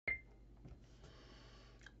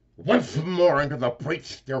Once more into the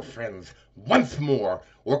breach, dear friends, once more,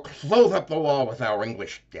 or close up the wall with our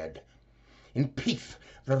English dead. In peace,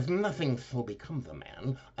 there's nothing so becomes a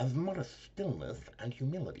man as modest stillness and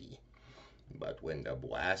humility. But when the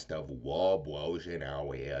blast of war blows in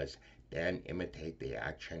our ears, then imitate the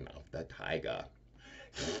action of the tiger.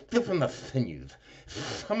 Stiffen the sinews,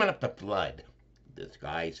 summon up the blood,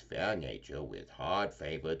 disguise fair nature with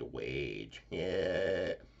hard-favored wage.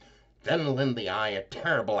 Yeah. Then lend the eye a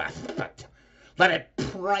terrible aspect. Let it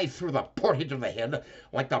pry through the portage of the head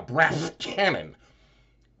like the brass cannon.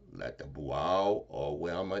 Let the brow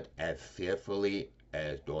o'erwhelm it as fearfully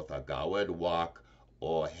as doth a coward walk,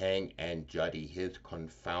 or hang and juddy his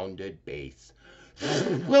confounded base,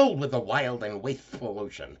 thrilled with the wild and wasteful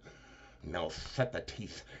ocean. Now set the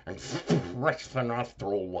teeth and stretch the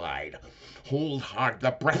nostril wide. Hold hard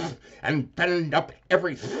the breath and bend up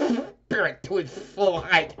every spirit to its full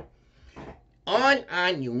height.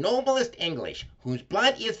 On, you noblest English, whose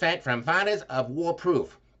blood is fed from fathers of war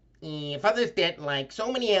proof. Fathers that, like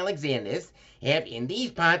so many Alexanders, have in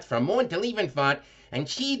these parts from morn till even fought, and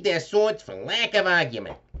sheathed their swords for lack of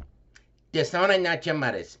argument. Dishonor not your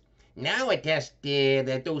mothers. Now attest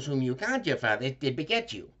that those whom you count your fathers did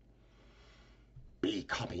beget you. Be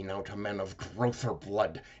copy now to men of grosser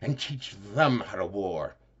blood, and teach them how to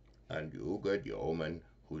war. And you, good yeomen,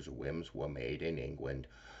 whose whims were made in England,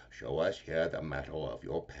 show us here the mettle of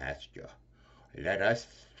your pasture. Let us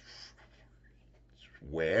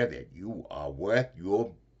swear that you are worth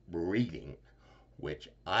your breeding, which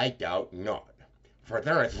I doubt not. For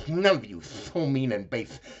there is none of you so mean and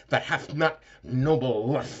base that hath not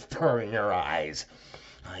noble lustre in your eyes.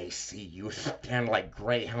 I see you stand like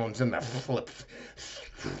greyhounds in the slips,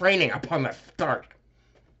 straining upon the start.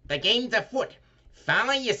 The game's afoot.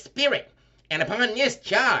 Follow your spirit, and upon this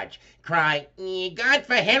charge cry, God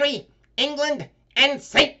for Henry, England, and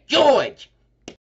St. George!